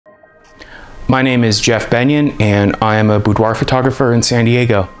My name is Jeff Benyon and I am a boudoir photographer in San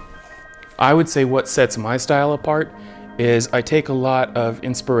Diego. I would say what sets my style apart is I take a lot of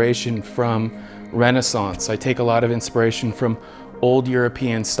inspiration from Renaissance. I take a lot of inspiration from old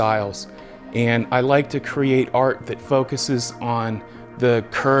European styles, and I like to create art that focuses on the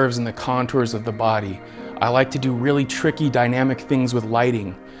curves and the contours of the body. I like to do really tricky dynamic things with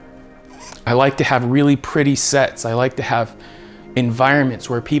lighting. I like to have really pretty sets. I like to have environments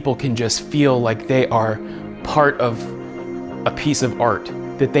where people can just feel like they are part of a piece of art,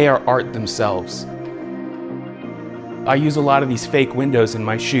 that they are art themselves. I use a lot of these fake windows in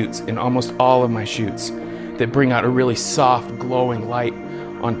my shoots, in almost all of my shoots, that bring out a really soft, glowing light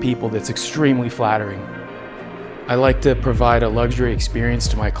on people that's extremely flattering. I like to provide a luxury experience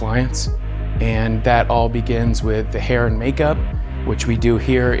to my clients, and that all begins with the hair and makeup, which we do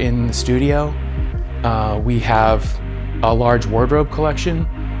here in the studio. We have a large wardrobe collection,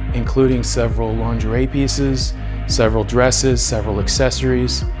 including several lingerie pieces, several dresses, several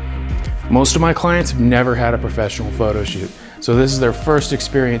accessories. Most of my clients have never had a professional photo shoot, so this is their first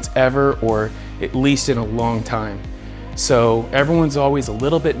experience ever, or at least in a long time. So everyone's always a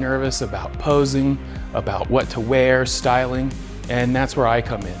little bit nervous about posing, about what to wear, styling, and that's where I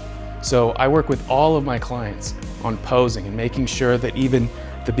come in. So I work with all of my clients on posing and making sure that even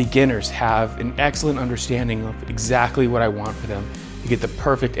the beginners have an excellent understanding of exactly what I want for them to get the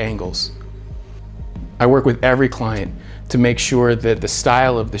perfect angles. I work with every client to make sure that the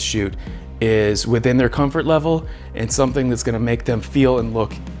style of the shoot is within their comfort level and something that's going to make them feel and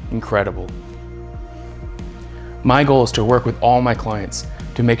look incredible. My goal is to work with all my clients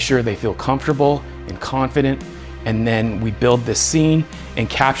to make sure they feel comfortable and confident, and then we build this scene and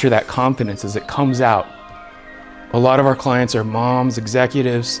capture that confidence as it comes out. A lot of our clients are moms,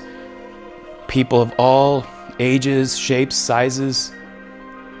 executives, people of all ages, shapes, sizes.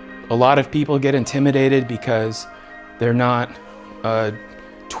 A lot of people get intimidated because they're not a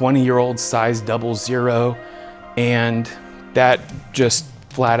 20-year-old size 00, and that just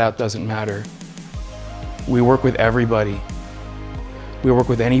flat out doesn't matter. We work with everybody. We work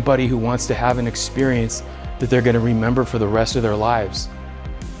with anybody who wants to have an experience that they're going to remember for the rest of their lives.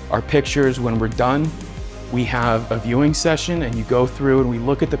 Our pictures, when we're done, we have a viewing session and you go through and we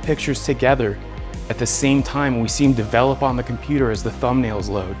look at the pictures together at the same time, and we see them develop on the computer as the thumbnails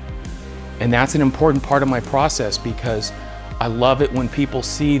load. And that's an important part of my process because I love it when people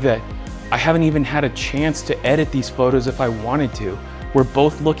see that I haven't even had a chance to edit these photos if I wanted to. We're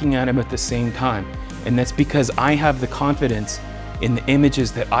both looking at them at the same time. And that's because I have the confidence in the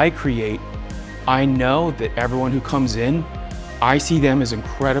images that I create. I know that everyone who comes in, I see them as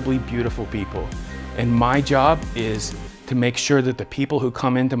incredibly beautiful people. And my job is to make sure that the people who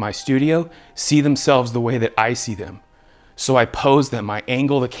come into my studio see themselves the way that I see them. So I pose them, I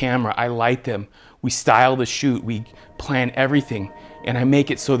angle the camera, I light them, we style the shoot, we plan everything, and I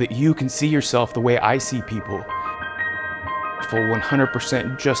make it so that you can see yourself the way I see people. Full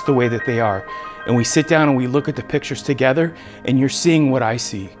 100% just the way that they are. And we sit down and we look at the pictures together, and you're seeing what I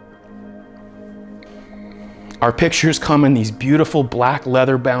see. Our pictures come in these beautiful black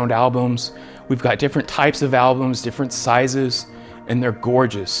leather-bound albums. We've got different types of albums, different sizes, and they're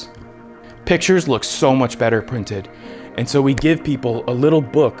gorgeous. Pictures look so much better printed. And so we give people a little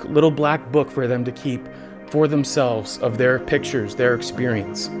book, little black book for them to keep for themselves of their pictures, their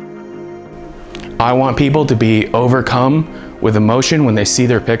experience. I want people to be overcome with emotion when they see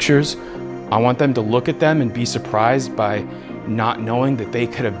their pictures. I want them to look at them and be surprised by not knowing that they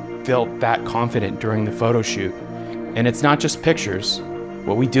could have felt that confident during the photo shoot. And it's not just pictures.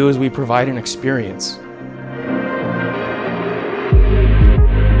 What we do is we provide an experience.